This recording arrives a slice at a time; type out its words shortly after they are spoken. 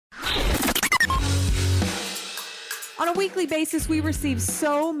On a weekly basis, we receive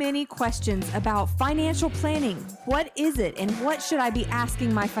so many questions about financial planning. What is it, and what should I be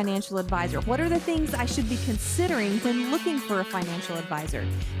asking my financial advisor? What are the things I should be considering when looking for a financial advisor?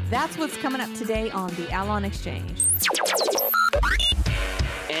 That's what's coming up today on the Allon Exchange.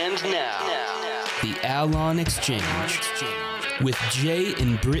 And now, the Allon Exchange with Jay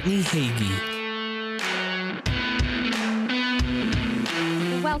and Brittany Hagee.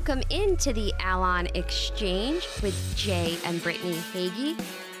 Welcome into the Allon Exchange with Jay and Brittany Hagee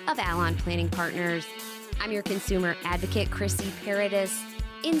of Allon Planning Partners. I'm your consumer advocate, Chrissy Paradis,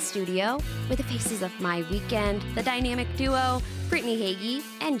 in studio with the faces of my weekend, the dynamic duo, Brittany Hagee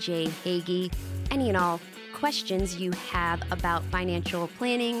and Jay Hagee. Any and all questions you have about financial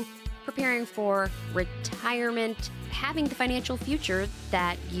planning, preparing for retirement, having the financial future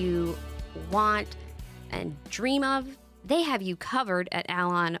that you want and dream of, they have you covered at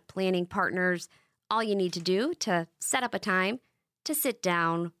Allon Planning Partners. All you need to do to set up a time to sit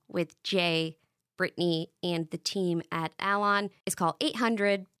down with Jay, Brittany, and the team at Allon is call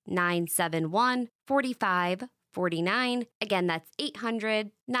 800-971-4549. Again, that's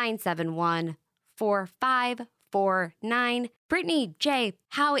 800-971-4549. Brittany, Jay,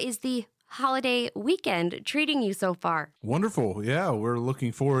 how is the holiday weekend treating you so far? Wonderful. Yeah, we're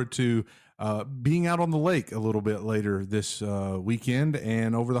looking forward to being out on the lake a little bit later this weekend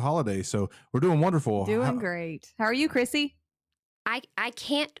and over the holiday. So we're doing wonderful. Doing great. How are you, Chrissy? I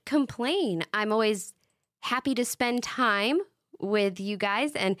can't complain. I'm always happy to spend time with you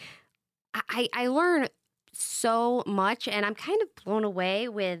guys, and I learn so much, and I'm kind of blown away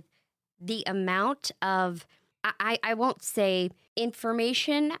with the amount of, I won't say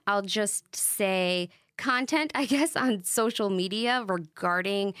information, I'll just say content, I guess, on social media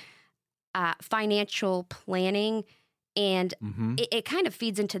regarding financial planning. And it kind of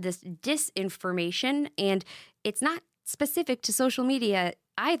feeds into this disinformation, and it's not specific to social media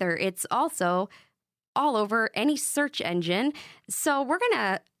either. It's also all over any search engine. So we're going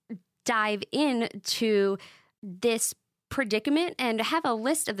to dive into this predicament and have a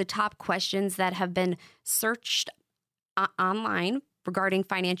list of the top questions that have been searched online regarding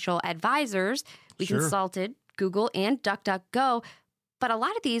financial advisors. We consulted Google and DuckDuckGo, but a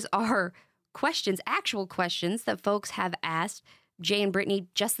lot of these are questions, actual questions that folks have asked Jay and Brittany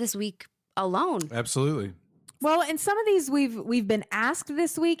just this week alone. Absolutely. Well, and some of these we've been asked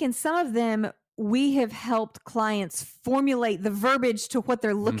this week, and some of them we have helped clients formulate the verbiage to what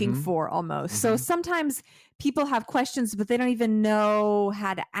they're looking for almost. So sometimes people have questions, but they don't even know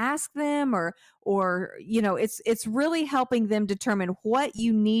how to ask them, or it's really helping them determine what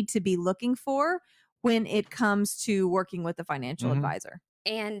you need to be looking for when it comes to working with a financial advisor.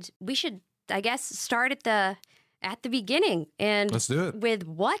 And we should, I guess, start at the beginning. And let's do it. With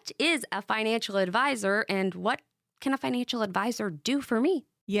what is a financial advisor, and what can a financial advisor do for me?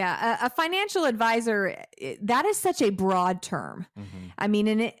 Yeah, a financial advisor, that is such a broad term. I mean,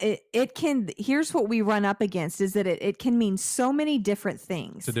 and it can, here's what we run up against is that it can mean so many different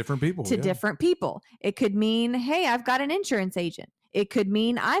things. To different people. Different people. It could mean, hey, I've got an insurance agent. It could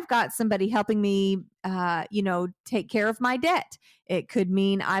mean I've got somebody helping me, take care of my debt. It could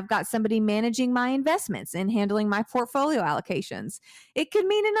mean I've got somebody managing my investments and handling my portfolio allocations. It could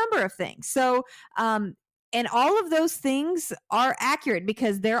mean a number of things. So, and all of those things are accurate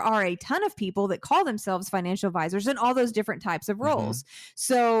because there are a ton of people that call themselves financial advisors in all those different types of roles.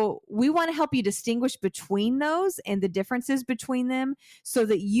 So we want to help you distinguish between those and the differences between them so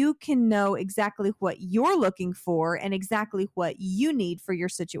that you can know exactly what you're looking for and exactly what you need for your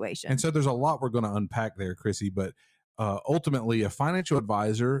situation. And so there's a lot we're going to unpack there, Chrissy, but ultimately a financial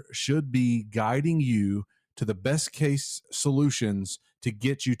advisor should be guiding you to the best case solutions to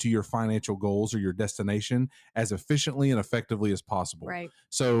get you to your financial goals or your destination as efficiently and effectively as possible. Right.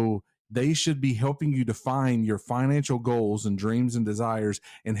 So they should be helping you define your financial goals and dreams and desires,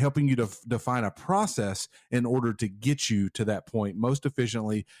 and helping you to define a process in order to get you to that point most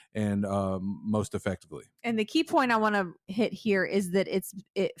efficiently and most effectively. And the key point I want to hit here is that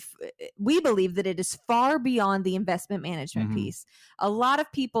we believe that it is far beyond the investment management piece. A lot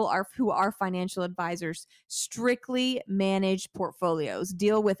of people who are financial advisors strictly manage portfolios,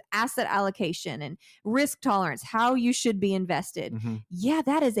 deal with asset allocation and risk tolerance, how you should be invested. Yeah,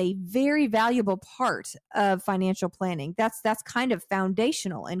 that is a very valuable part of financial planning. That's kind of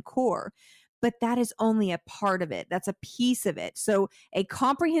foundational and core. But that is only a part of it. That's a piece of it. So a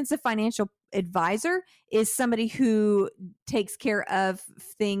comprehensive financial advisor is somebody who takes care of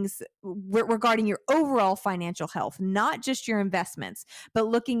things regarding your overall financial health, not just your investments, but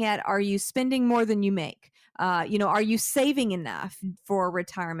looking at, are you spending more than you make? Are you saving enough for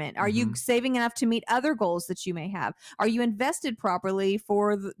retirement? Are you saving enough to meet other goals that you may have? Are you invested properly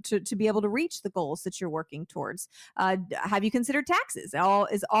to be able to reach the goals that you're working towards? Have you considered taxes?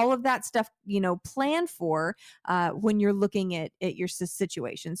 Is all of that stuff, planned for when you're looking at your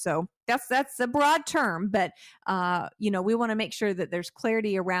situation? So that's a broad term, but we want to make sure that there's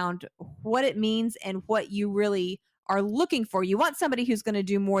clarity around what it means and what you really are looking for. You want somebody who's going to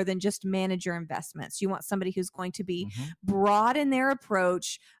do more than just manage your investments. You want somebody who's going to be broad in their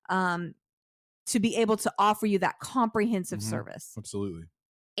approach, to be able to offer you that comprehensive service. Absolutely.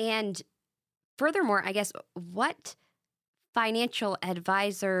 And furthermore, I guess, what financial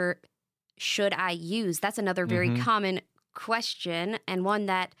advisor should I use? That's another very common question, and one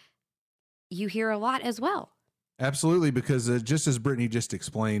that you hear a lot as well. Absolutely, because just as Brittany just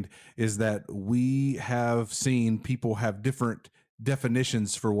explained, is that we have seen people have different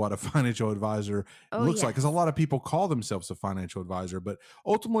definitions for what a financial advisor looks like, because a lot of people call themselves a financial advisor. But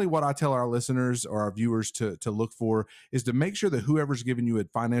ultimately, what I tell our listeners or our viewers to look for is to make sure that whoever's giving you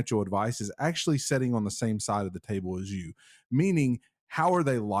financial advice is actually sitting on the same side of the table as you, meaning, how are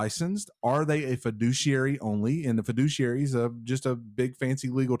they licensed? Are they a fiduciary only? And the fiduciary is just a big fancy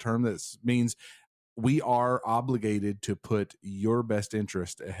legal term that means we are obligated to put your best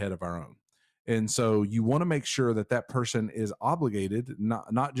interest ahead of our own. And so you want to make sure that that person is obligated,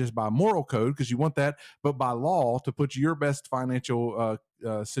 not just by moral code, because you want that, but by law, to put your best financial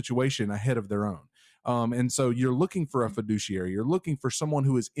situation ahead of their own. And so you're looking for a fiduciary. You're looking for someone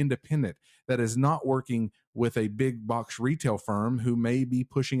who is independent, that is not working with a big box retail firm who may be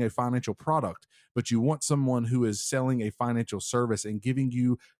pushing a financial product, but you want someone who is selling a financial service and giving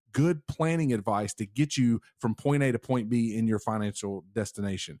you good planning advice to get you from point A to point B in your financial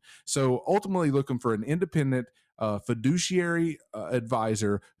destination. So ultimately looking for an independent fiduciary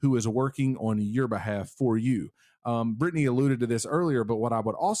advisor who is working on your behalf for you. Brittany alluded to this earlier, but what I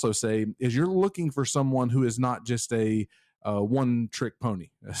would also say is you're looking for someone who is not just a one-trick pony,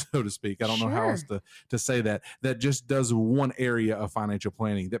 so to speak. I don't know how else to say that just does one area of financial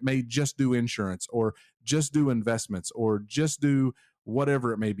planning, that may just do insurance or just do investments or just do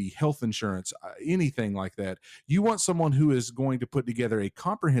whatever it may be, health insurance, anything like that. You want someone who is going to put together a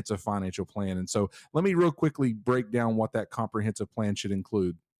comprehensive financial plan. And so let me real quickly break down what that comprehensive plan should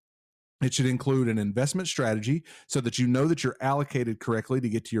include. It should include an investment strategy so that you know that you're allocated correctly to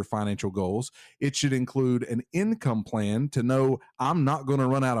get to your financial goals. It should include an income plan to know I'm not going to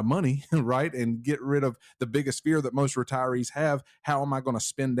run out of money, right? And get rid of the biggest fear that most retirees have. How am I going to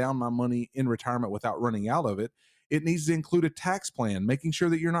spend down my money in retirement without running out of it? It needs to include a tax plan, making sure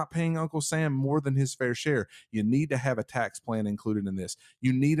that you're not paying Uncle Sam more than his fair share. You need to have a tax plan included in this.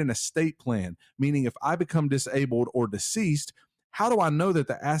 You need an estate plan, meaning if I become disabled or deceased, how do I know that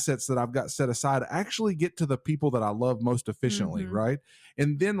the assets that I've got set aside actually get to the people that I love most efficiently, right?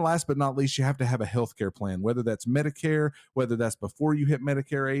 And then last but not least, you have to have a healthcare plan, whether that's Medicare, whether that's before you hit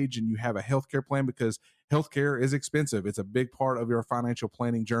Medicare age and you have a healthcare plan, because healthcare is expensive. It's a big part of your financial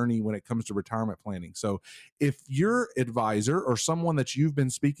planning journey when it comes to retirement planning. So if your advisor or someone that you've been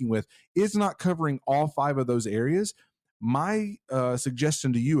speaking with is not covering all 5 of those areas, my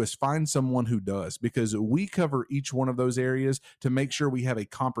suggestion to you is find someone who does, because we cover each one of those areas to make sure we have a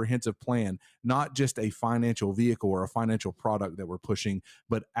comprehensive plan, not just a financial vehicle or a financial product that we're pushing,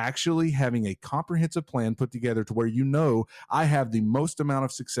 but actually having a comprehensive plan put together to where I have the most amount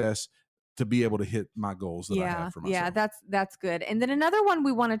of success to be able to hit my goals that I have for myself. Yeah, that's good. And then another one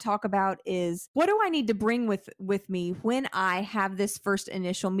we want to talk about is, what do I need to bring with me when I have this first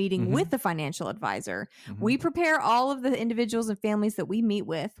initial meeting with the financial advisor? We prepare all of the individuals and families that we meet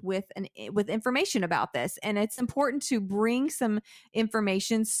with information about this. And it's important to bring some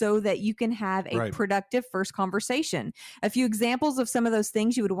information so that you can have a productive first conversation. A few examples of some of those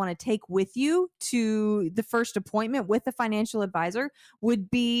things you would want to take with you to the first appointment with the financial advisor would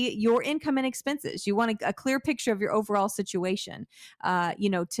be your income and expenses. You want a clear picture of your overall situation,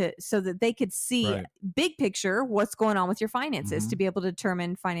 so that they could see big picture what's going on with your finances to be able to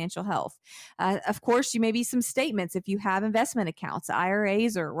determine financial health. Of course, you may be some statements if you have investment accounts,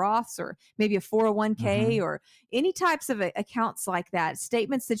 IRAs or Roths, or maybe a 401k or any types of accounts like that,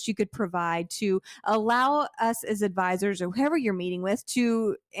 statements that you could provide to allow us as advisors or whoever you're meeting with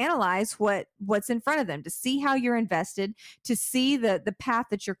to analyze what's in front of them, to see how you're invested, to see the path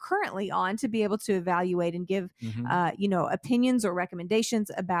that you're currently on, to be able to evaluate and give opinions or recommendations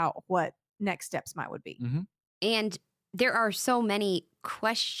about what next steps would be. And there are so many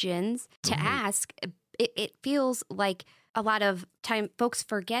questions to ask. It feels like a lot of time folks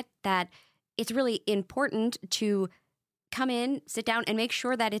forget that it's really important to come in, sit down, and make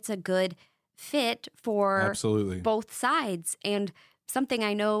sure that it's a good fit for Absolutely. both sides. And something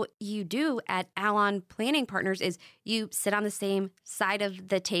I know you do at Allon Planning Partners is you sit on the same side of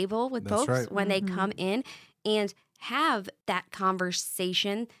the table with That's folks right. when they come in and have that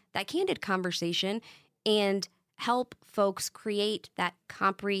conversation, that candid conversation, and help folks create that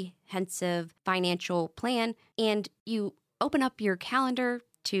comprehensive financial plan. And you open up your calendar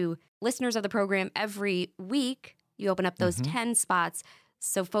to listeners of the program every week. You open up those 10 spots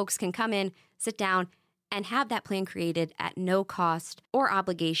so folks can come in, sit down, and have that plan created at no cost or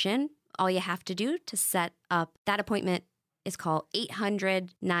obligation. All you have to do to set up that appointment is call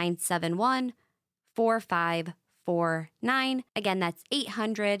 800-971-4549. Again, that's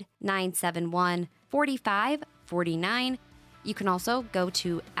 800-971-4549. You can also go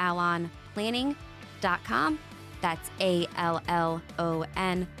to allonplanning.com. That's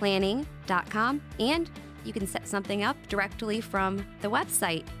ALLON planning.com. And you can set something up directly from the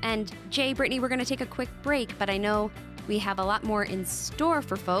website. And Jay, Brittany, we're going to take a quick break, but I know we have a lot more in store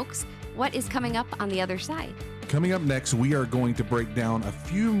for folks. What is coming up on the other side? Coming up next, we are going to break down a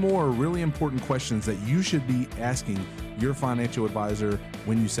few more really important questions that you should be asking your financial advisor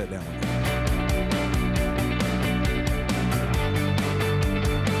when you sit down with them.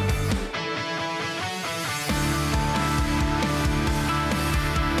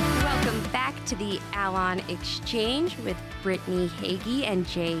 To the Allon Exchange with Brittany Hagee and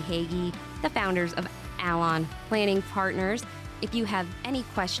Jay Hagee, the founders of Allon Planning Partners. If you have any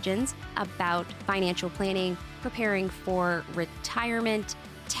questions about financial planning, preparing for retirement,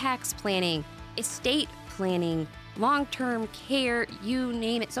 tax planning, estate planning, long-term care, you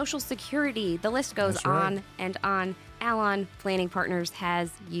name it, Social Security, the list goes on and on. Allon Planning Partners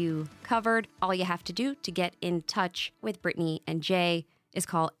has you covered. All you have to do to get in touch with Brittany and Jay is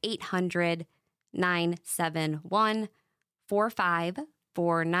call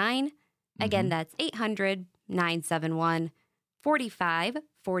 800-971-4549. Again, that's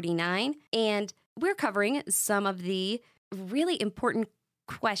 800-971-4549. And we're covering some of the really important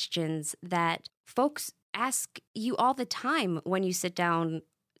questions that folks ask you all the time when you sit down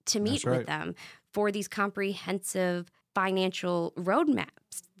to meet with them for these comprehensive financial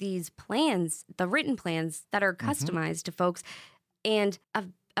roadmaps, these plans, the written plans that are customized to folks. And a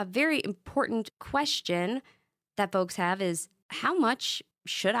very important question that folks have is, how much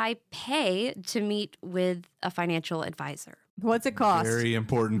should I pay to meet with a financial advisor? What's it cost? Very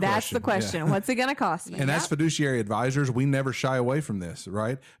important question. That's the question. Yeah. What's it going to cost me? And as fiduciary advisors, we never shy away from this,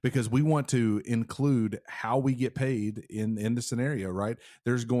 right? Because we want to include how we get paid in the scenario, right?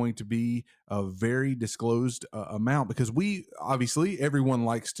 There's going to be a very disclosed amount, because we obviously, everyone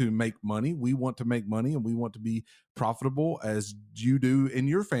likes to make money. We want to make money, and we want to be profitable as you do in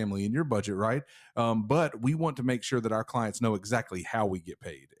your family, in your budget, right? But we want to make sure that our clients know exactly how we get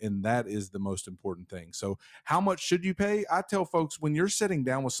paid. And that is the most important thing. So how much should you pay? I tell folks, when you're sitting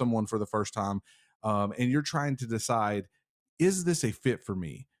down with someone for the first time and you're trying to decide, is this a fit for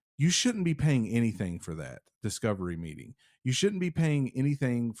me? You shouldn't be paying anything for that discovery meeting. You shouldn't be paying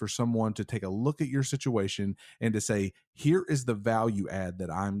anything for someone to take a look at your situation and to say, here is the value add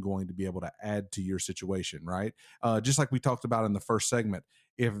that I'm going to be able to add to your situation, right? Just like we talked about in the first segment,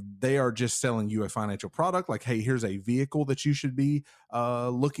 if they are just selling you a financial product, like, hey, here's a vehicle that you should be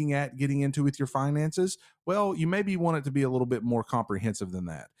looking at getting into with your finances, well, you maybe want it to be a little bit more comprehensive than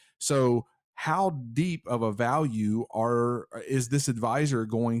that. So how deep of a value is this advisor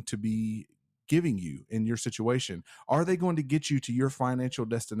going to be giving you in your situation? Are they going to get you to your financial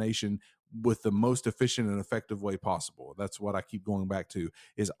destination with the most efficient and effective way possible? That's what I keep going back to,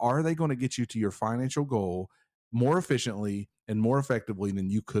 is, are they going to get you to your financial goal more efficiently and more effectively than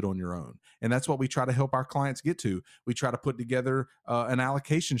you could on your own? And that's what we try to help our clients get to. We try to put together an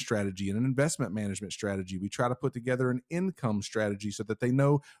allocation strategy and an investment management strategy. We try to put together an income strategy so that they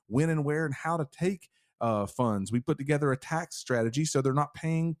know when and where and how to take funds. We put together a tax strategy so they're not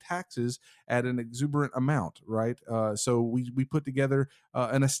paying taxes at an exuberant amount, right? So we put together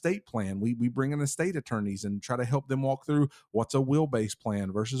an estate plan. We bring in estate attorneys and try to help them walk through what's a will-based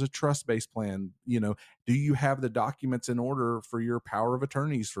plan versus a trust-based plan. You know, do you have the documents in order for your power of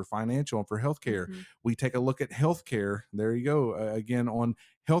attorneys for financial and for healthcare? We take a look at healthcare. There you go, again, on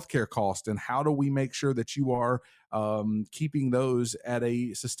healthcare cost, and how do we make sure that you are keeping those at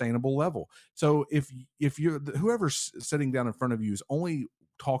a sustainable level? So if you're, whoever's sitting down in front of you is only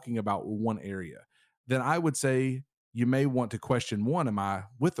talking about one area, then I would say you may want to question, one, am I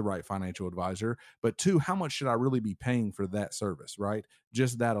with the right financial advisor? But two, how much should I really be paying for that service, right?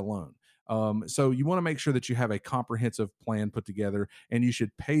 Just that alone. So you want to make sure that you have a comprehensive plan put together, and you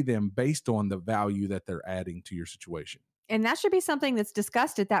should pay them based on the value that they're adding to your situation. And that should be something that's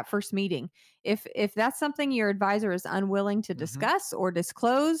discussed at that first meeting. If that's something your advisor is unwilling to discuss or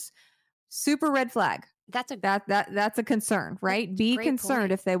disclose, super red flag. That's a concern, right? Be concerned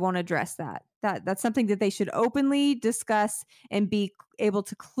point. if they won't address that. That's something that they should openly discuss and be able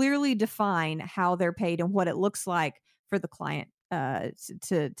to clearly define how they're paid and what it looks like for the client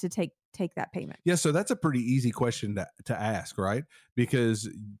to take that payment. Yeah, so that's a pretty easy question to ask, right? Because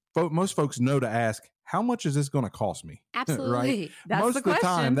most folks know to ask, how much is this going to cost me? Absolutely. Right? That's Most the of the time,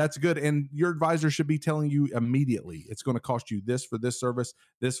 question. that's good. And your advisor should be telling you immediately, it's going to cost you this for this service,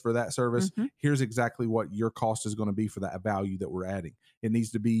 this for that service. Mhm. Here's exactly what your cost is going to be for that value that we're adding. It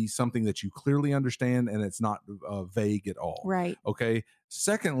needs to be something that you clearly understand, and it's not vague at all. Right. Okay.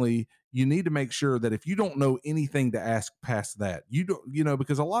 Secondly, you need to make sure that if you don't know anything to ask past that,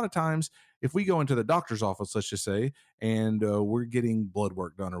 because a lot of times if we go into the doctor's office, let's just say, and we're getting blood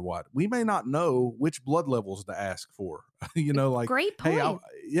work done or what, we may not know which blood levels to ask for. Like, Great point. hey,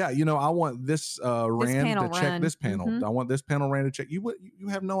 I want this RAND to check run. this panel. Mhm. I want this panel RAND to check. You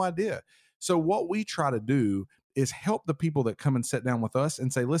have no idea. So what we try to do is help the people that come and sit down with us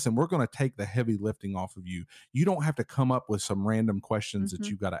and say, listen, we're going to take the heavy lifting off of you. You don't have to come up with some random questions that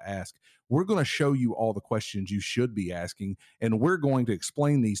you've got to ask. We're going to show you all the questions you should be asking, and we're going to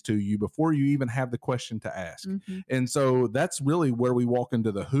explain these to you before you even have the question to ask. And so that's really where we walk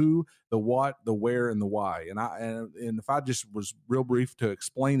into the who, the what, the where, and the why. And if I just was real brief to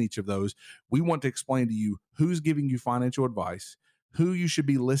explain each of those, we want to explain to you who's giving you financial advice, who you should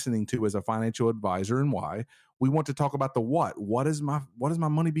be listening to as a financial advisor, and why. We want to talk about the what. What is my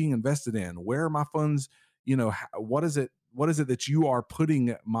money being invested in? Where are my funds? What is it that you are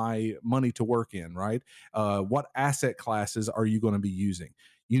putting my money to work in, right? What asset classes are you going to be using?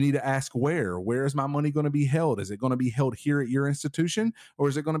 You need to ask where is my money going to be held? Is it going to be held here at your institution, or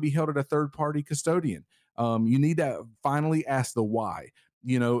is it going to be held at a third party custodian? You need to finally ask the why.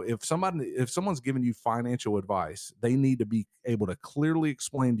 If someone's giving you financial advice, they need to be able to clearly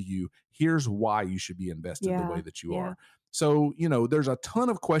explain to you, here's why you should be invested the way that you are. So, there's a ton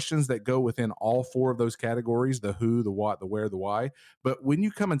of questions that go within all four of those categories: the who, the what, the where, the why. But when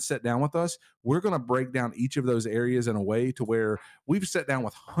you come and sit down with us, we're going to break down each of those areas in a way to where we've sat down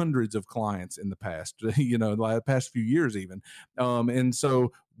with hundreds of clients in the past, like the past few years even. And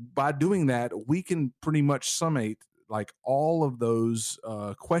so by doing that, we can pretty much summate like all of those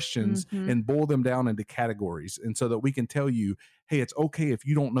questions and boil them down into categories. And so that we can tell you, hey, it's okay if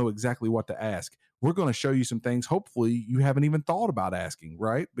you don't know exactly what to ask. We're going to show you some things hopefully you haven't even thought about asking,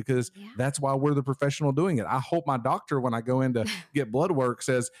 right? Because that's why we're the professional doing it. I hope my doctor, when I go in to get blood work,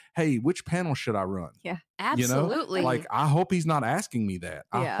 says, hey, which panel should I run? Yeah, absolutely. Like, I hope he's not asking me that.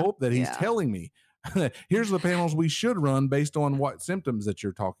 I hope that he's telling me, here's the panels we should run based on what symptoms that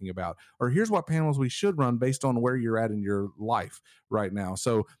you're talking about, or here's what panels we should run based on where you're at in your life right now.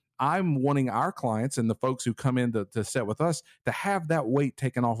 So I'm wanting our clients and the folks who come in to sit with us to have that weight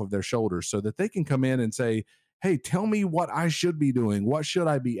taken off of their shoulders so that they can come in and say, hey, tell me what I should be doing. What should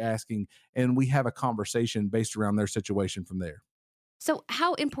I be asking? And we have a conversation based around their situation from there. So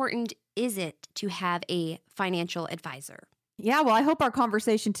how important is it to have a financial advisor? Yeah, well, I hope our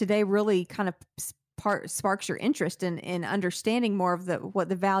conversation today really kind of sparks your interest in understanding more of what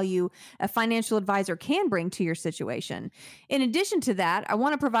the value a financial advisor can bring to your situation. In addition to that, I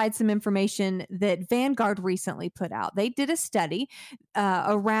want to provide some information that Vanguard recently put out. They did a study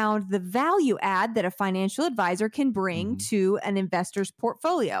around the value add that a financial advisor can bring to an investor's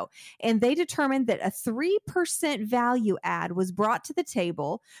portfolio. And they determined that a 3% value add was brought to the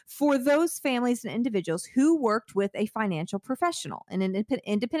table for those families and individuals who worked with a financial professional, an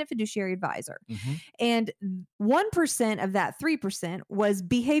independent fiduciary advisor. And 1% of that 3% was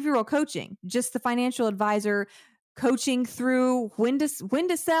behavioral coaching, just the financial advisor coaching through when to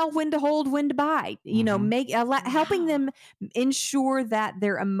sell, when to hold, when to buy, helping them ensure that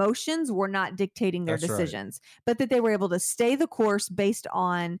their emotions were not dictating their decisions, but that they were able to stay the course based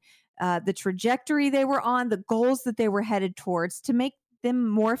on the trajectory they were on, the goals that they were headed towards, to make them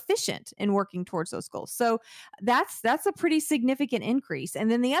more efficient in working towards those goals. So that's a pretty significant increase. And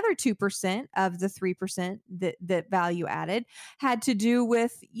then the other 2% of the 3% that value added had to do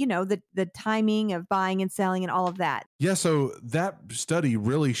with, the timing of buying and selling and all of that. Yeah. So that study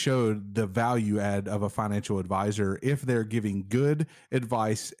really showed the value add of a financial advisor if they're giving good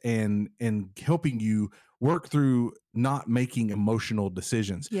advice and helping you work through not making emotional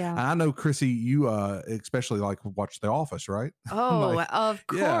decisions. Yeah. And I know, Chrissy, you especially like watch The Office, right? Oh, Like, of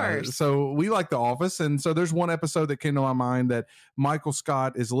yeah. course. So we like The Office. And so there's one episode that came to my mind that Michael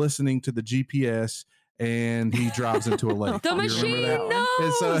Scott is listening to the GPS and he drives into a lake. The You machine remember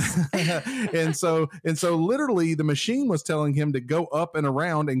that? knows. And so literally the machine was telling him to go up and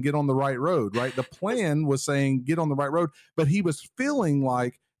around and get on the right road, right? The plan was saying get on the right road, but he was feeling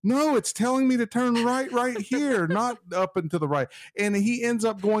like, no, it's telling me to turn right here, not up and to the right. And he ends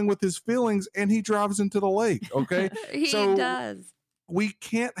up going with his feelings and he drives into the lake. Okay. He So does. we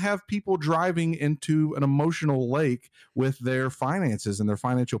can't have people driving into an emotional lake with their finances and their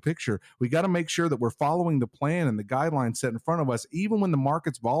financial picture. We got to make sure that we're following the plan and the guidelines set in front of us, even when the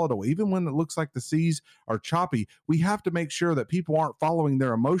market's volatile, even when it looks like the seas are choppy. We have to make sure that people aren't following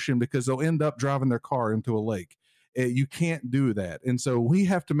their emotion because they'll end up driving their car into a lake. You can't do that. And so we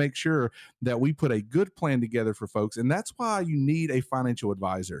have to make sure that we put a good plan together for folks. And that's why you need a financial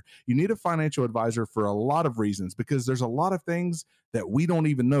advisor. You need a financial advisor for a lot of reasons, because there's a lot of things that we don't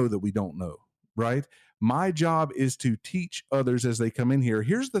even know that we don't know, right? My job is to teach others as they come in here.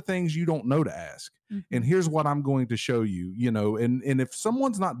 Here's the things you don't know to ask. And here's what I'm going to show you, and if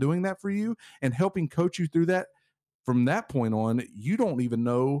someone's not doing that for you and helping coach you through that, from that point on, you don't even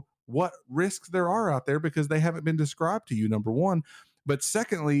know what risks there are out there because they haven't been described to you, number one. But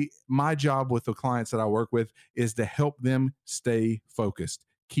secondly, my job with the clients that I work with is to help them stay focused,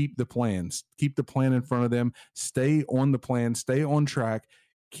 keep the plan in front of them, stay on the plan, stay on track,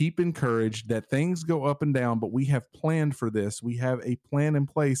 keep encouraged that things go up and down, but we have planned for this. We have a plan in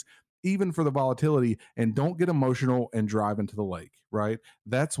place, even for the volatility, and don't get emotional and drive into the lake, right?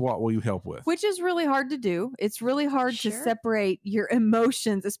 That's what we help with. Which is really hard to do. It's really hard to separate your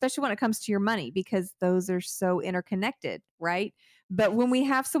emotions, especially when it comes to your money, because those are so interconnected, right? But when we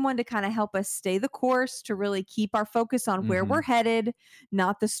have someone to kind of help us stay the course, to really keep our focus on where we're headed,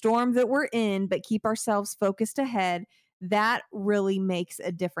 not the storm that we're in, but keep ourselves focused ahead, that really makes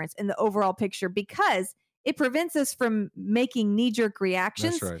a difference in the overall picture, because it prevents us from making knee-jerk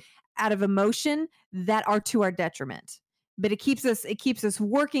reactions out of emotion that are to our detriment. But it keeps us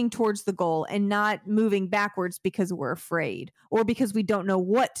working towards the goal and not moving backwards because we're afraid or because we don't know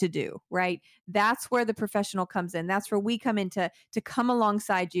what to do, right? That's where the professional comes in. That's where we come in to come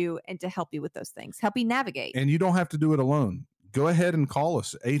alongside you and to help you with those things, help you navigate. And you don't have to do it alone. Go ahead and call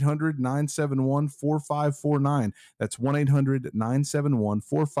us, 800-971-4549. That's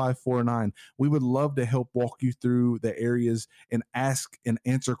 1-800-971-4549. We would love to help walk you through the areas and ask and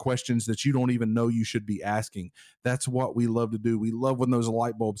answer questions that you don't even know you should be asking. That's what we love to do. We love when those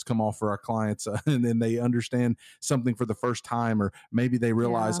light bulbs come off for our clients and then they understand something for the first time, or maybe they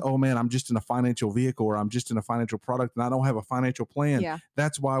realize, oh man, I'm just in a financial vehicle, or I'm just in a financial product and I don't have a financial plan. Yeah.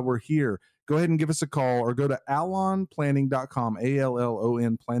 That's why we're here. Go ahead and give us a call or go to allonplanning.com,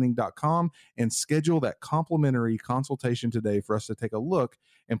 ALLON planning.com, and schedule that complimentary consultation today for us to take a look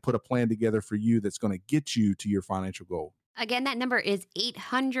and put a plan together for you that's going to get you to your financial goal. Again, that number is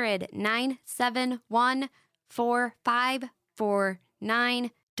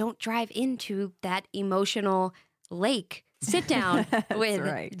 800-971-4549. Don't drive into that emotional lake. Sit down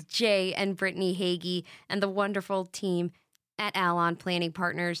with Jay and Brittany Hagee and the wonderful team at Allon Planning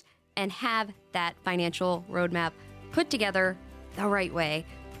Partners and have that financial roadmap put together the right way.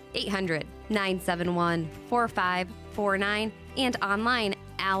 800-971-4549 and online,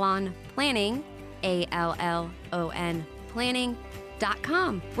 Allon Planning, ALLON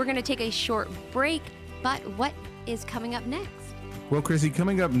planning.com. We're going to take a short break, but what is coming up next? Well, Chrissy,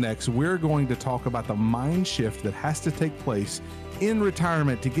 coming up next, we're going to talk about the mind shift that has to take place in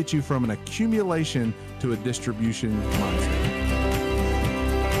retirement to get you from an accumulation to a distribution mindset.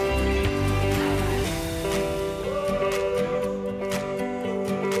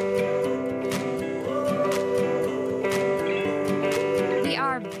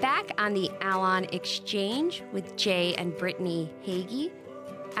 On the Allon Exchange with Jay and Brittany Hagee.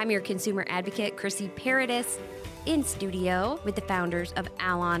 I'm your consumer advocate, Chrissy Paradis, in studio with the founders of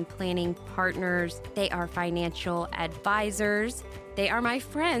Allon Planning Partners. They are financial advisors. They are my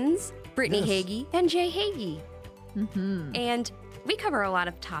friends, Brittany Hagee and Jay Hagee. And we cover a lot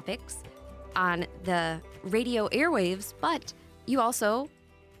of topics on the radio airwaves, but you also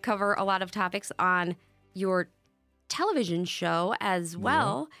cover a lot of topics on your television show as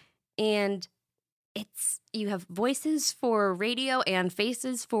well. And you have voices for radio and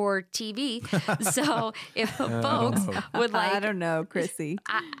faces for TV. So if folks would like, I don't know, Chrissy.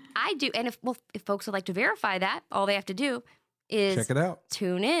 I do. And if folks would like to verify that, all they have to do is check it out.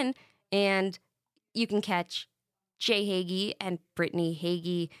 Tune in, and you can catch Jay Hagee and Brittany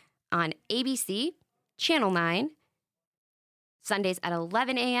Hagee on ABC Channel 9, Sundays at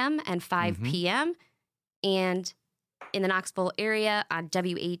 11 a.m. and 5 p.m. And in the Knoxville area on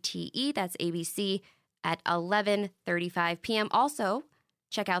WATE, that's ABC, at 11:35 p.m. Also,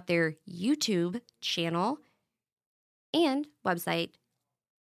 check out their YouTube channel and website,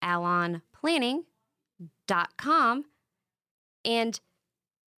 allonplanning.com. And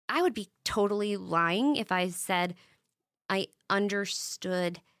I would be totally lying if I said I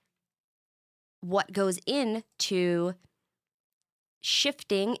understood what goes into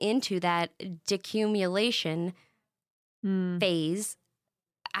shifting into that decumulation phase.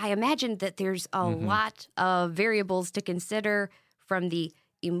 I imagine that there's a lot of variables to consider from the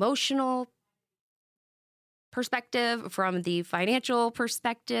emotional perspective, from the financial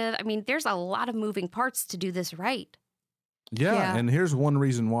perspective. I mean, there's a lot of moving parts to do this right. Yeah. And here's one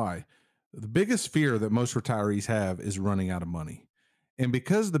reason why. The biggest fear that most retirees have is running out of money. And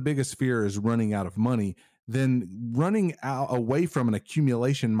because the biggest fear is running out of money, then running away from an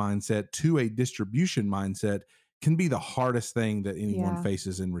accumulation mindset to a distribution mindset can be the hardest thing that anyone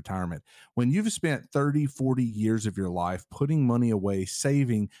faces in retirement. When you've spent 30, 40 years of your life putting money away,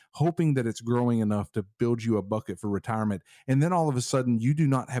 saving, hoping that it's growing enough to build you a bucket for retirement, and then all of a sudden you do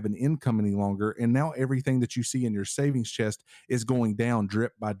not have an income any longer, and now everything that you see in your savings chest is going down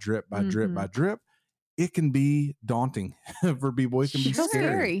drip by drip by drip by drip, it can be daunting for people. It can be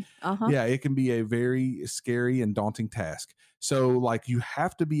scary. Yeah, it can be a very scary and daunting task. So like you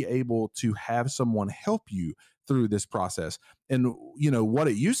have to be able to have someone help you through this process. And, you know, what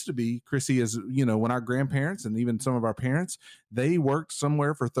it used to be, Chrissy, is, you know, when our grandparents and even some of our parents, they worked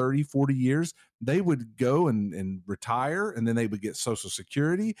somewhere for 30, 40 years, they would go and retire, and then they would get Social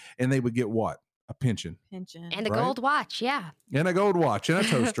Security, and they would get what? A pension. And a gold watch, And a gold watch and a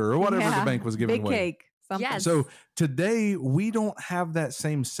toaster or whatever the bank was giving big away. Cake. Something. Yes. So today we don't have that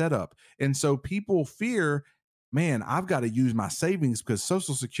same setup. And so people fear, man, I've got to use my savings because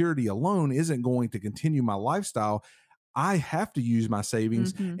Social Security alone isn't going to continue my lifestyle. I have to use my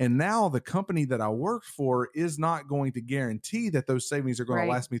savings. And now the company that I work for is not going to guarantee that those savings are going to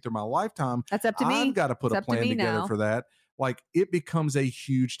last me through my lifetime. That's up to me. I've got to put a plan together now. for that. Like it becomes a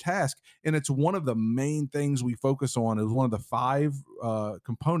huge task. And it's one of the main things we focus on. Is one of the 5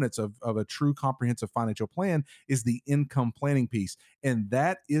 components of a true comprehensive financial plan is the income planning piece. And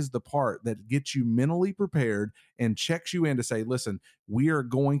that is the part that gets you mentally prepared and checks you in to say, listen, we are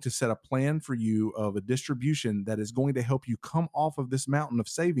going to set a plan for you of a distribution that is going to help you come off of this mountain of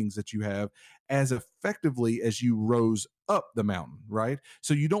savings that you have as effectively as you rose up the mountain, right?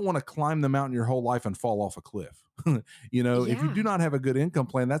 So you don't want to climb the mountain your whole life and fall off a cliff. You know, if you do not have a good income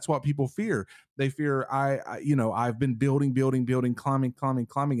plan, that's what people fear. They fear, I've been building,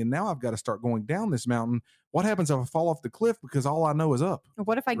 climbing, and now I've got to start going down this mountain. What happens if I fall off the cliff because all I know is up?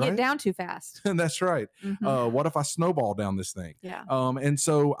 What if I get down too fast? That's right. What if I snowball down this thing? Yeah. And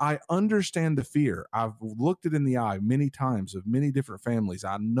so I understand the fear. I've looked it in the eye many times of many different families.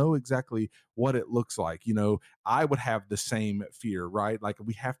 I know exactly what it looks like. You know, I would have the same fear, right? Like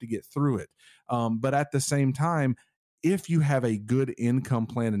we have to get through it. But at the same time, if you have a good income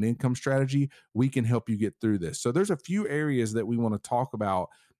plan and income strategy, we can help you get through this. So there's a few areas that we want to talk about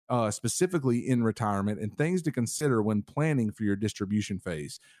specifically in retirement and things to consider when planning for your distribution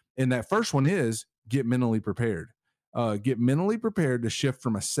phase. And that first one is get mentally prepared. Get mentally prepared to shift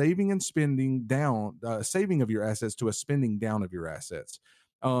from a saving and spending down, saving of your assets to a spending down of your assets.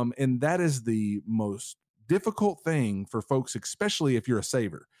 And that is the most difficult thing for folks, especially if you're a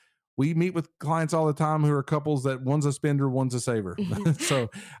saver. We meet with clients all the time who are couples that one's a spender, one's a saver.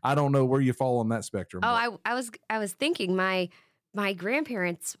 So I don't know where you fall on that spectrum. Oh, I was thinking my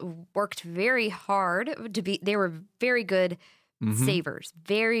grandparents worked very hard they were very good savers,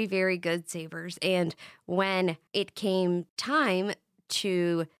 very, very good savers. And when it came time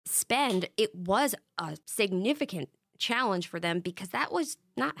to spend, it was a significant challenge for them because that was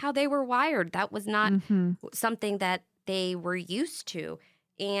not how they were wired. That was not something that they were used to.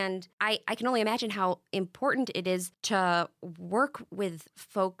 And I can only imagine how important it is to work with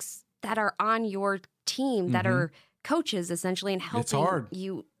folks that are on your team, that are coaches essentially, and helping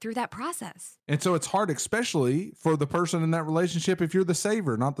you through that process. And so it's hard, especially for the person in that relationship, if you're the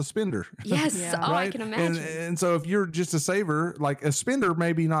saver, not the spender. Yes. Oh, right? I can imagine. And so if you're just a saver, like a spender,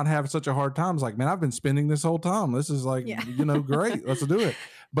 maybe not have such a hard time. It's like, man, I've been spending this whole time. This is like, great. Let's do it.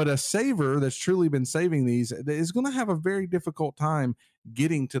 But a saver that's truly been saving these is going to have a very difficult time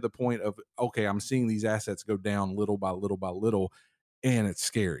getting to the point of, okay, I'm seeing these assets go down little by little by little, and it's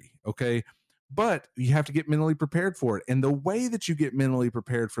scary. Okay. But you have to get mentally prepared for it. And the way that you get mentally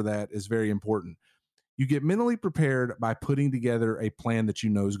prepared for that is very important. You get mentally prepared by putting together a plan that you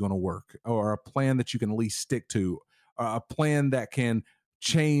know is going to work, or a plan that you can at least stick to, a plan that can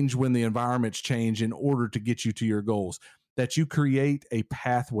change when the environments change in order to get you to your goals, that you create a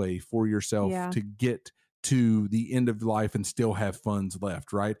pathway for yourself Yeah. to get to the end of life and still have funds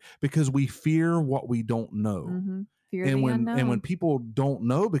left, right? Because we fear what we don't know. Mm-hmm. Fear And the when unknown. people don't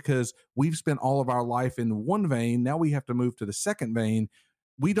know, because we've spent all of our life in one vein, now we have to move to the second vein.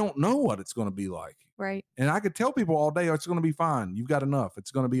 We don't know what it's going to be like. Right. And I could tell people all day, oh, it's going to be fine. You've got enough.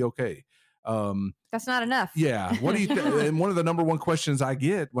 It's going to be okay. That's not enough. Yeah. What do you and one of the number one questions I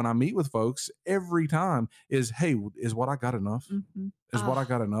get when I meet with folks every time is, hey, is what I got enough? Mm-hmm. Is what I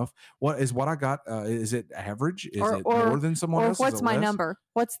got enough? What is what I got? Is it average? Is Or- it or- more than someone Or else? Is what's it my less? number?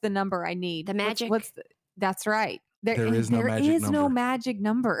 What's the number I need? The magic. That's right. There is no magic is no number. magic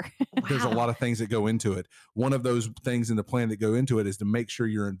number. There's a Wow. lot of things that go into it. One of those things in the plan that go into it is to make sure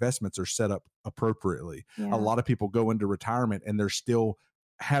your investments are set up appropriately. Yeah. A lot of people go into retirement and they're still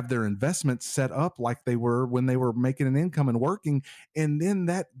have their investments set up like they were when they were making an income and working, and then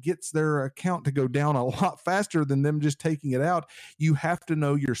that gets their account to go down a lot faster than them just taking it out. You have to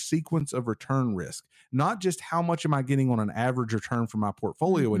know your sequence of return risk, not just how much am I getting on an average return from my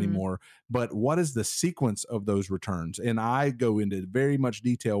portfolio Mhm. anymore, but what is the sequence of those returns. And I go into very much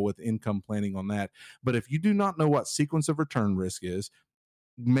detail with income planning on that. But if you do not know what sequence of return risk is,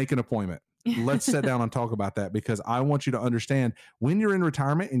 make an appointment. Let's sit down and talk about that, because I want you to understand when you're in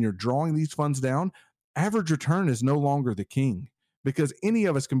retirement and you're drawing these funds down, average return is no longer the king, because any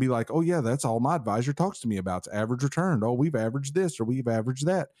of us can be like, oh yeah, that's all my advisor talks to me about. It's average return. Oh, we've averaged this or we've averaged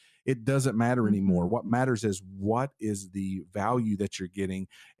that. It doesn't matter anymore. Mhm. What matters is what is the value that you're getting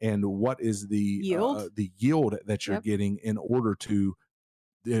and what is the yield that you're Yep. getting in order to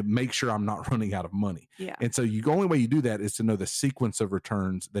make sure I'm not running out of money. Yeah. And so the only way you do that is to know the sequence of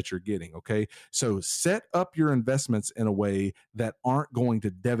returns that you're getting. Okay. So set up your investments in a way that aren't going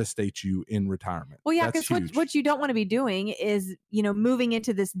to devastate you in retirement. Well, yeah, That's because huge. what you don't want to be doing is, moving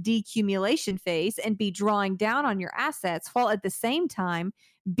into this decumulation phase and be drawing down on your assets while at the same time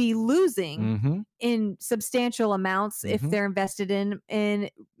be losing Mhm. in substantial amounts if Mhm. they're invested in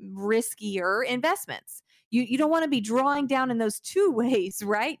riskier investments. You don't want to be drawing down in those two ways,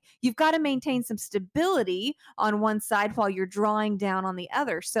 right? You've got to maintain some stability on one side while you're drawing down on the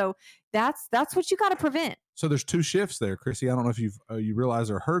other. So that's what you got to prevent. So there's two shifts there, Chrissy. I don't know if you realize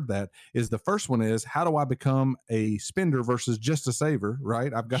or heard that. Is the first one is, how do I become a spender versus just a saver,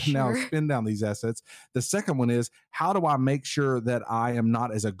 right? I've got to now Sure. spend down these assets. The second one is, how do I make sure that I am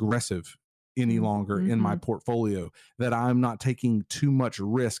not as aggressive any longer in my portfolio, that I'm not taking too much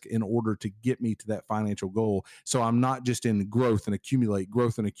risk in order to get me to that financial goal. So I'm not just in growth and accumulate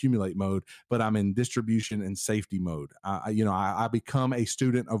mode, but I'm in distribution and safety mode. I become a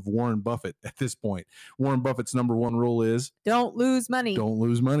student of Warren Buffett at this point. Warren Buffett's number one rule is Don't lose money. don't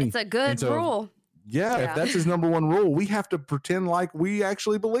lose money. It's a good And so, rule. Yeah, Yeah. if that's his number one rule, we have to pretend like we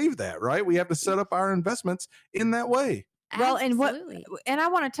actually believe that, right? We have to set up our investments in that way. Well, Absolutely. and I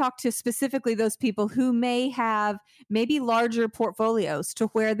want to talk to specifically those people who may have maybe larger portfolios to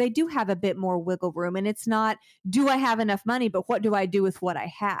where they do have a bit more wiggle room, and it's not, do I have enough money, but what do I do with what I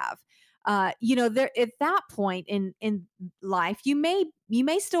have? There at that point in life, you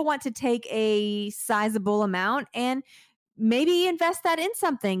may still want to take a sizable amount and maybe invest that in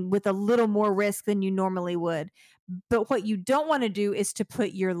something with a little more risk than you normally would. But what you don't want to do is to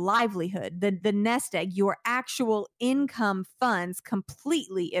put your livelihood, the nest egg, your actual income funds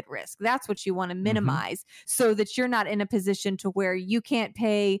completely at risk. That's what you want to minimize so that you're not in a position to where you can't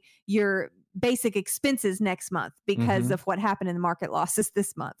pay your basic expenses next month because of what happened in the market losses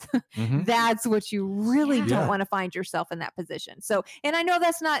this month. That's what you really Yeah. don't want to find yourself in that position. So, and I know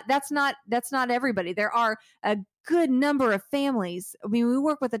that's not everybody. There are a good number of families. I mean, we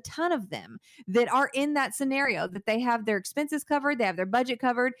work with a ton of them that are in that scenario, that they have their expenses covered, they have their budget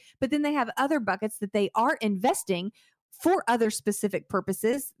covered, but then they have other buckets that they are investing for other specific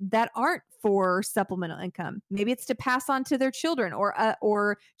purposes that aren't for supplemental income. Maybe it's to pass on to their children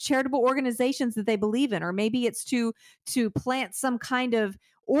or charitable organizations that they believe in, or maybe it's to plant some kind of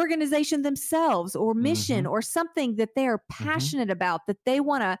organization themselves or mission or something that they are passionate about, that they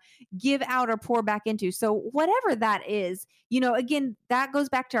want to give out or pour back into. So whatever that is, again, that goes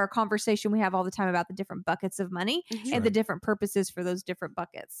back to our conversation we have all the time about the different buckets of money and the different purposes for those different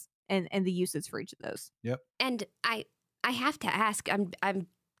buckets and the uses for each of those. Yep. And I have to ask, I'm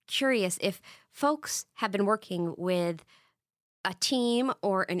curious if folks have been working with a team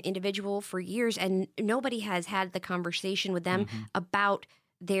or an individual for years and nobody has had the conversation with them about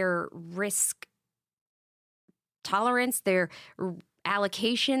their risk tolerance, their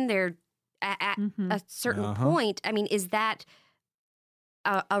allocation, their at Mhm. a certain Uh-huh. point. I mean, is that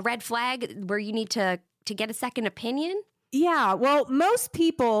a red flag where you need to get a second opinion? Yeah, well, most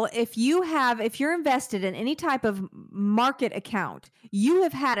people, if you're invested in any type of market account, you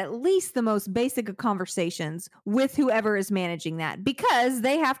have had at least the most basic of conversations with whoever is managing that, because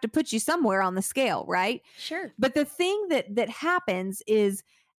they have to put you somewhere on the scale, right? Sure. But the thing that happens is,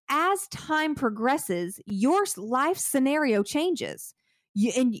 as time progresses, your life scenario changes.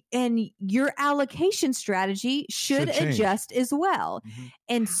 And your allocation strategy should Should change. adjust as well. Mhm.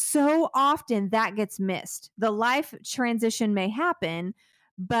 And so often that gets missed. The life transition may happen,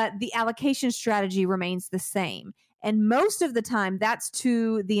 but the allocation strategy remains the same. And most of the time, that's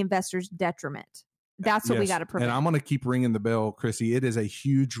to the investor's detriment. That's what we Yes, got to prevent. And I'm going to keep ringing the bell, Chrissy. It is a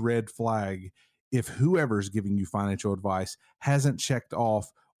huge red flag if whoever's giving you financial advice hasn't checked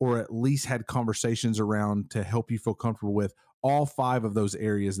off or at least had conversations around to help you feel comfortable with all 5 of those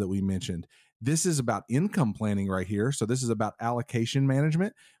areas that we mentioned. This is about income planning right here. So this is about allocation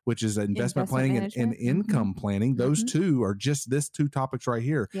management, which is investment planning and management. income planning. Those Mhm. two are just this 2 topics right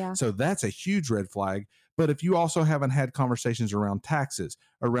here. Yeah. So that's a huge red flag. But if you also haven't had conversations around taxes,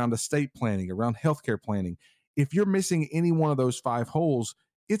 around estate planning, around healthcare planning, if you're missing any one of those 5 holes,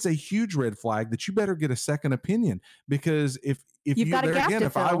 it's a huge red flag that you better get a second opinion. Because if You've got a there gap again, to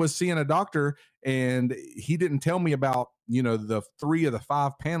if I fill. was seeing a doctor and he didn't tell me about, the 3 of the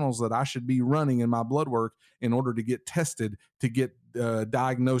 5 panels that I should be running in my blood work in order to get tested to get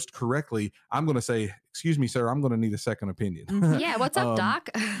diagnosed correctly, I'm going to say, excuse me, sir, I'm going to need a second opinion. Yeah. What's up, doc?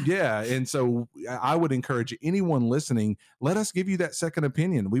 Yeah. And so I would encourage anyone listening, let us give you that second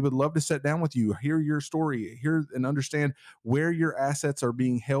opinion. We would love to sit down with you, hear your story, hear and understand where your assets are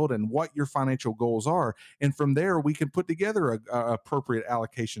being held and what your financial goals are. And from there, we can put together a appropriate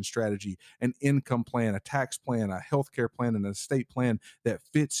allocation strategy, an income plan, a tax plan, a healthcare plan, and an estate plan that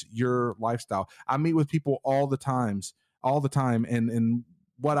fits your lifestyle. I meet with people all the time. And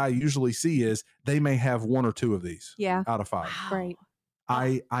what I usually see is they may have 1 or 2 of these Yeah. out of 5. Wow. Right.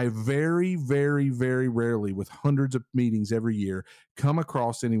 I very, very, very rarely, with hundreds of meetings every year, come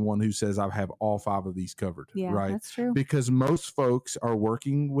across anyone who says I have all 5 of these covered. Yeah, Right. that's true. Because most folks are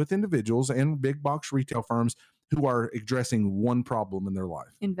working with individuals and big box retail firms who are addressing one problem in their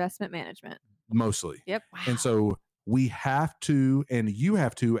life, Investment management. mostly. Yep. And so we have to, and you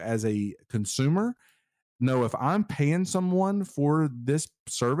have to, as a consumer, know if I'm paying someone for this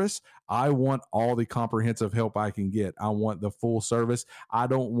service, I want all the comprehensive help I can get. I want the full service. I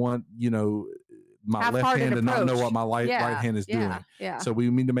don't want, my left Half-hearted hand to not know approach. what my right Yeah, hand is doing. Yeah. So we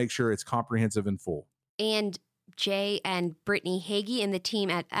need to make sure it's comprehensive and full. And Jay and Brittany Hagee and the team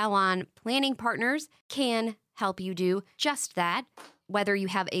at Allon Planning Partners can help you do just that, whether you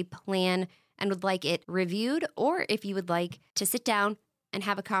have a plan and would like it reviewed, or if you would like to sit down and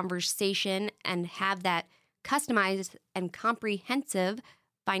have a conversation and have that customized and comprehensive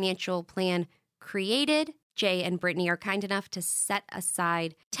financial plan created. Jay and Brittany are kind enough to set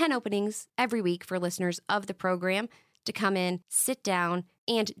aside 10 openings every week for listeners of the program to come in, sit down,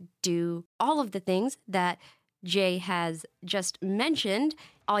 and do all of the things that Jay has just mentioned.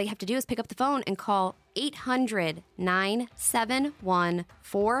 All you have to do is pick up the phone and call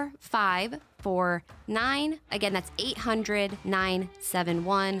 800-971-4549. Again, that's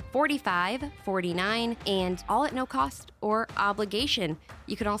 800-971-4549, and all at no cost or obligation.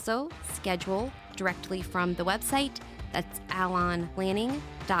 You can also schedule directly from the website. That's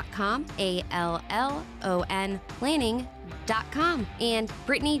allonplanning.com, ALLON planning.com. And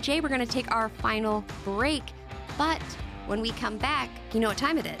Brittany, Jay, we're going to take our final break. But when we come back, you know what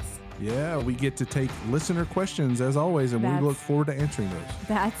time it is. Yeah, we get to take listener questions as always, and we look forward to answering those.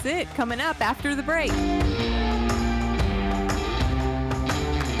 That's it. Coming up after the break.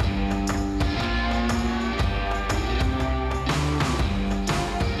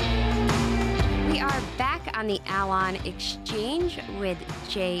 We are back on the Allon Exchange with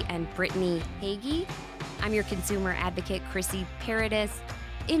Jay and Brittany Hagee. I'm your consumer advocate, Chrissy Paradis,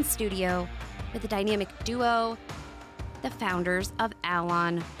 in studio with the dynamic duo, the founders of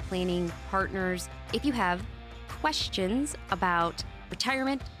Allon Planning Partners. If you have questions about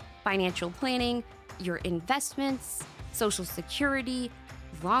retirement, financial planning, your investments, Social Security,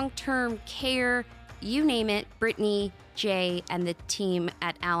 long-term care, you name it, Brittany, Jay, and the team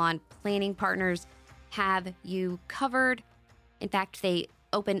at Allon Planning Partners have you covered. In fact, they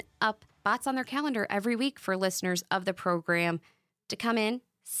open up spots on their calendar every week for listeners of the program to come in,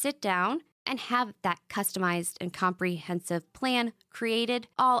 sit down, and have that customized and comprehensive plan created,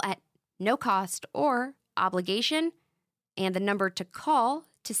 all at no cost or obligation. And the number to call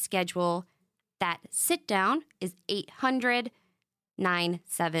to schedule that sit down is 800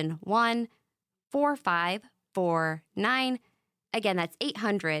 800-971-4549. Again, that's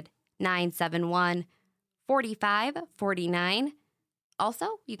 800-971-4549. Also,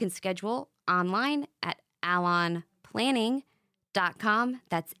 you can schedule online at allonplanning.com.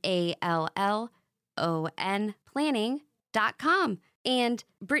 That's ALLON planning.com. And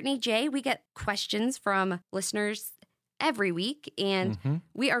Brittany J, we get questions from listeners every week, and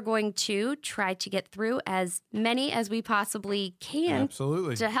we are going to try to get through as many as we possibly can.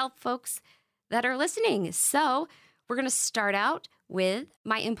 Absolutely. To help folks that are listening. So we're going to start out with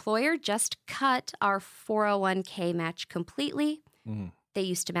my employer just cut our 401k match completely. They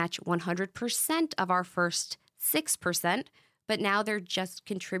used to match 100% of our first 6%, but now they're just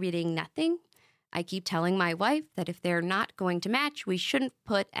contributing nothing. I keep telling my wife that if they're not going to match, we shouldn't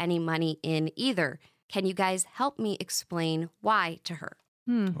put any money in either. Can you guys help me explain why to her?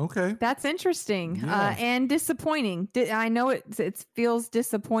 Okay. That's interesting Yeah. and disappointing. I know it feels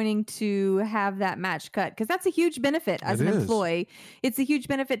disappointing to have that match cut because that's a huge benefit as It an is. employee. It's a huge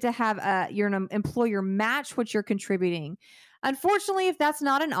benefit to have your employer match what you're contributing. Unfortunately, if that's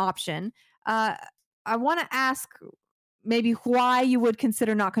not an option, I want to ask maybe why you would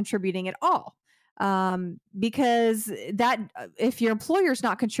consider not contributing at all. Because that if your employer's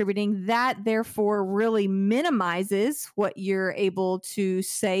not contributing, that therefore really minimizes what you're able to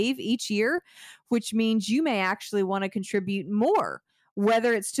save each year, which means you may actually want to contribute more,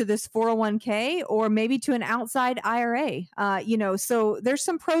 whether it's to this 401k or maybe to an outside IRA. So there's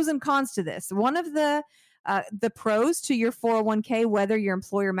some pros and cons to this. One of the pros to your 401k, whether your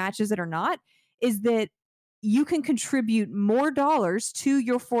employer matches it or not, is that you can contribute more dollars to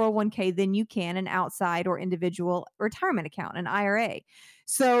your 401k than you can an outside or individual retirement account, an IRA.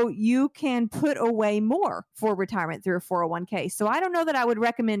 So you can put away more for retirement through a 401k. So I don't know that I would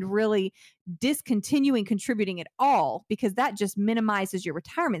recommend really discontinuing contributing at all, because that just minimizes your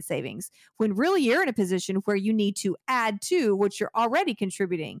retirement savings when really you're in a position where you need to add to what you're already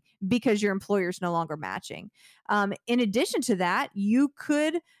contributing because your employer's no longer matching. In addition to that, you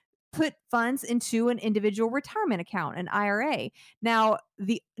could put funds into an individual retirement account, an IRA. Now,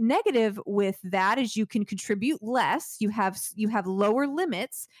 the negative with that is you can contribute less. You have lower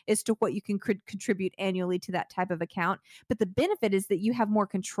limits as to what you can contribute annually to that type of account. But the benefit is that you have more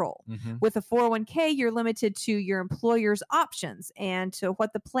control. With a 401k, you're limited to your employer's options and to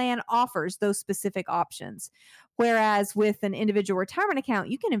what the plan offers, those specific options. Whereas with an individual retirement account,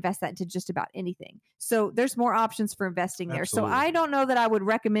 you can invest that into just about anything. So there's more options for investing there. Absolutely. So I don't know that I would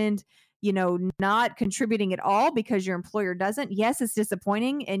recommend, not contributing at all because your employer doesn't. Yes, it's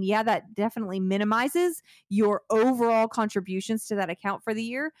disappointing. And yeah, that definitely minimizes your overall contributions to that account for the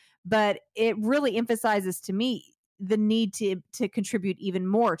year. But it really emphasizes to me the need to contribute even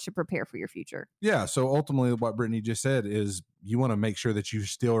more to prepare for your future. Yeah. So ultimately what Brittany just said is you want to make sure that you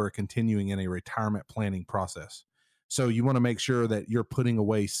still are continuing in a retirement planning process. So you want to make sure that you're putting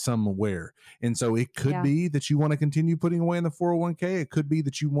away somewhere. And so it could be that you want to continue putting away in the 401k. It could be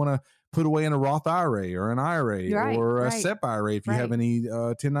that you want to put away in a Roth IRA or an IRA or a SEP IRA if you have any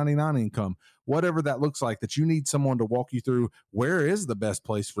 1099 income, whatever that looks like, that you need someone to walk you through where is the best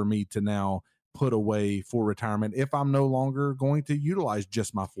place for me to now put away for retirement if I'm no longer going to utilize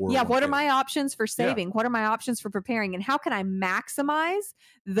just my 401k. Yeah, what are my options for saving? What are my options for preparing? And how can I maximize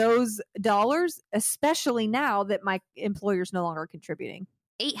those dollars, especially now that my employer's no longer contributing?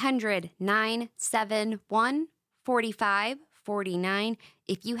 800-971-4549.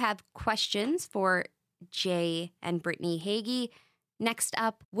 If you have questions for Jay and Brittany Hagee. Next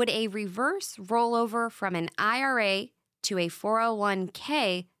up, would a reverse rollover from an IRA to a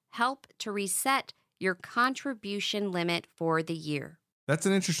 401k help to reset your contribution limit for the year? That's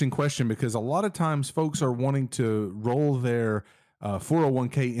an interesting question because a lot of times folks are wanting to roll their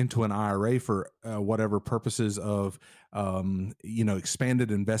 401k into an IRA for whatever purposes of,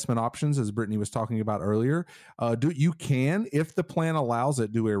 expanded investment options, as Brittany was talking about earlier. You can, if the plan allows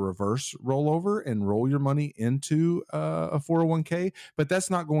it, do a reverse rollover and roll your money into a 401k, but that's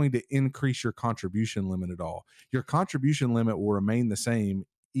not going to increase your contribution limit at all. Your contribution limit will remain the same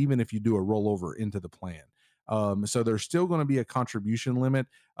even if you do a rollover into the plan. So there's still going to be a contribution limit,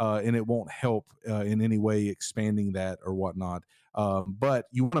 and it won't help in any way expanding that or whatnot. But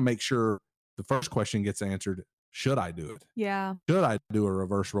you want to make sure the first question gets answered. Should I do it? Yeah. Should I do a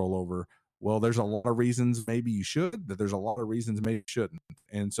reverse rollover? Well, there's a lot of reasons maybe you should, but there's a lot of reasons maybe you shouldn't.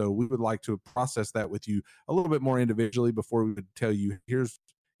 And so we would like to process that with you a little bit more individually before we would tell you,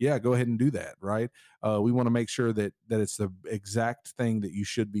 go ahead and do that, right? We want to make sure that it's the exact thing that you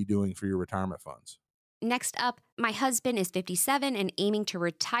should be doing for your retirement funds. Next up, my husband is 57 and aiming to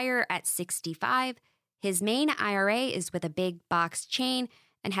retire at 65. His main IRA is with a big box chain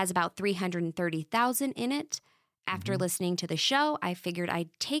and has about $330,000 in it. After listening to the show, I figured I'd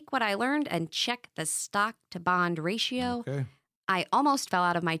take what I learned and check the stock to bond ratio. Okay. I almost fell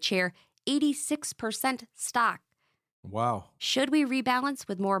out of my chair. 86% stock. Wow. Should we rebalance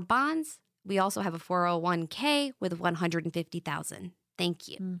with more bonds? We also have a 401k with $150,000. Thank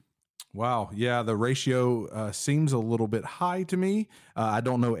you. Wow. Yeah, the ratio seems a little bit high to me. I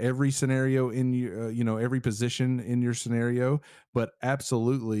don't know every scenario in your, every position in your scenario, but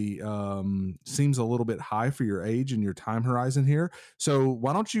absolutely seems a little bit high for your age and your time horizon here. So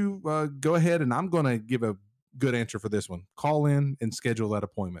why don't you go ahead, and I'm going to give a good answer for this one. Call in and schedule that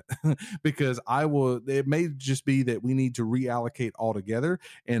appointment because it may just be that we need to reallocate altogether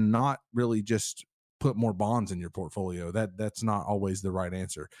and not really just put more bonds in your portfolio. That's not always the right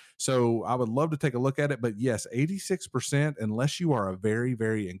answer. So I would love to take a look at it, but yes, 86%, unless you are a very,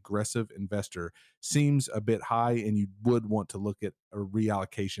 very aggressive investor, seems a bit high, and you would want to look at a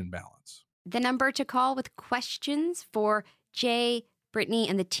reallocation balance. The number to call with questions for Jay, Brittany,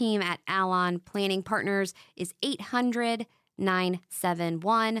 and the team at Allon Planning Partners is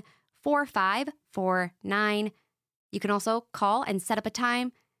 800-971-4549. You can also call and set up a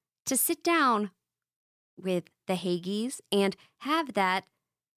time to sit down with the Hagees and have that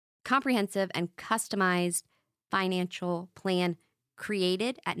comprehensive and customized financial plan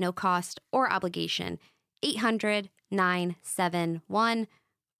created at no cost or obligation.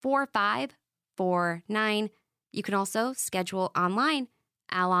 800-971-4549. You can also schedule online,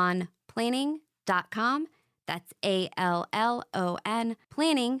 allonplanning.com. That's ALLON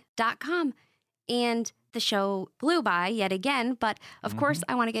planning.com. And the show blew by yet again, but of course,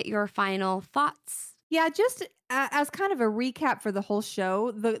 I want to get your final thoughts. Yeah, just as kind of a recap for the whole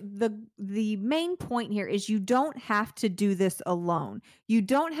show, the main point here is you don't have to do this alone. You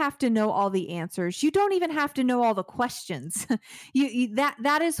don't have to know all the answers. You don't even have to know all the questions.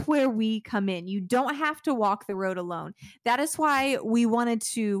 That is where we come in. You don't have to walk the road alone. That is why we wanted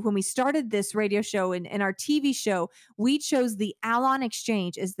to, when we started this radio show and our TV show, we chose the Allon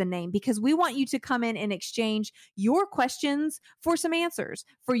Exchange as the name because we want you to come in and exchange your questions for some answers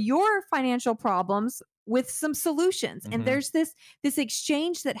for your financial problems with some solutions. And there's this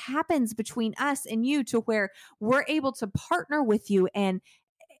exchange that happens between us and you to where we're able to partner with you and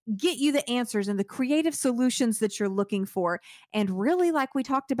get you the answers and the creative solutions that you're looking for. And really, like we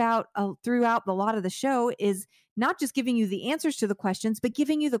talked about throughout a lot of the show, is not just giving you the answers to the questions, but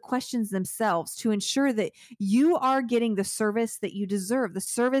giving you the questions themselves to ensure that you are getting the service that you deserve, the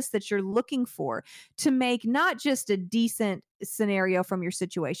service that you're looking for to make not just a decent scenario from your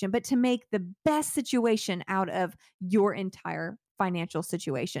situation, but to make the best situation out of your entire financial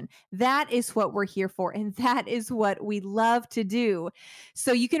situation. That is what we're here for. And that is what we love to do.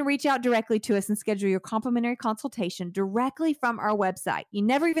 So you can reach out directly to us and schedule your complimentary consultation directly from our website. You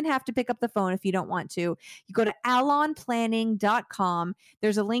never even have to pick up the phone if you don't want to. You go to allonplanning.com.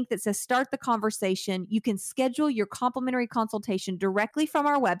 There's a link that says start the conversation. You can schedule your complimentary consultation directly from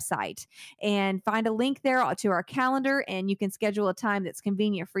our website and find a link there to our calendar, and you can schedule a time that's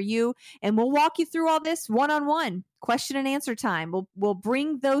convenient for you. And we'll walk you through all this one-on-one. Question and answer time. We'll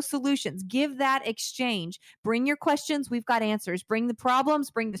bring those solutions. Give that exchange. Bring your questions. We've got answers. Bring the problems.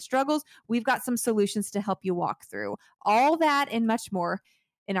 Bring the struggles. We've got some solutions to help you walk through. All that and much more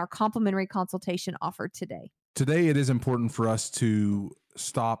in our complimentary consultation offered today. Today, it is important for us to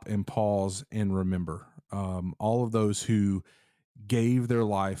stop and pause and remember all of those who gave their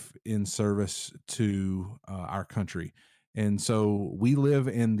life in service to our country. And so we live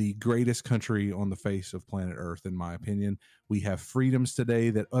in the greatest country on the face of planet Earth, in my opinion. We have freedoms today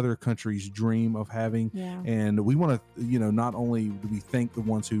that other countries dream of having. Yeah. And we want to, not only do we thank the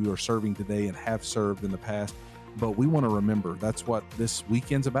ones who are serving today and have served in the past, but we want to remember. That's what this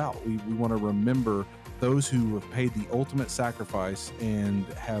weekend's about. We want to remember those who have paid the ultimate sacrifice and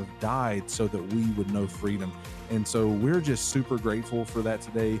have died so that we would know freedom. And so we're just super grateful for that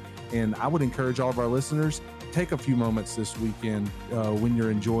today. And I would encourage all of our listeners, take a few moments this weekend when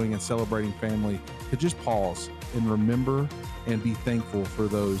you're enjoying and celebrating family to just pause and remember and be thankful for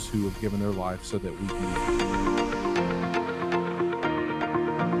those who have given their life so that we can.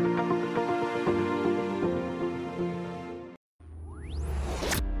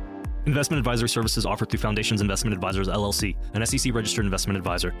 Investment advisory services offered through Foundations Investment Advisors, LLC, an SEC-registered investment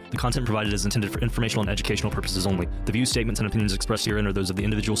advisor. The content provided is intended for informational and educational purposes only. The views, statements, and opinions expressed herein are those of the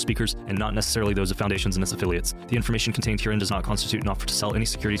individual speakers and not necessarily those of Foundations and its affiliates. The information contained herein does not constitute an offer to sell any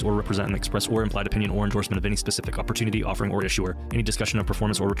securities or represent an express or implied opinion or endorsement of any specific opportunity, offering, or issuer. Any discussion of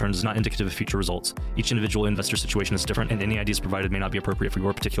performance or returns is not indicative of future results. Each individual investor situation is different, and any ideas provided may not be appropriate for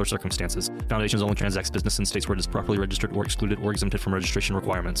your particular circumstances. Foundations only transacts business in states where it is properly registered or excluded or exempted from registration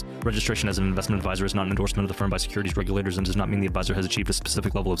requirements. Registration as an investment advisor is not an endorsement of the firm by securities regulators and does not mean the advisor has achieved a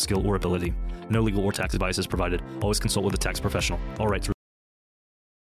specific level of skill or ability. No legal or tax advice is provided. Always consult with a tax professional. All rights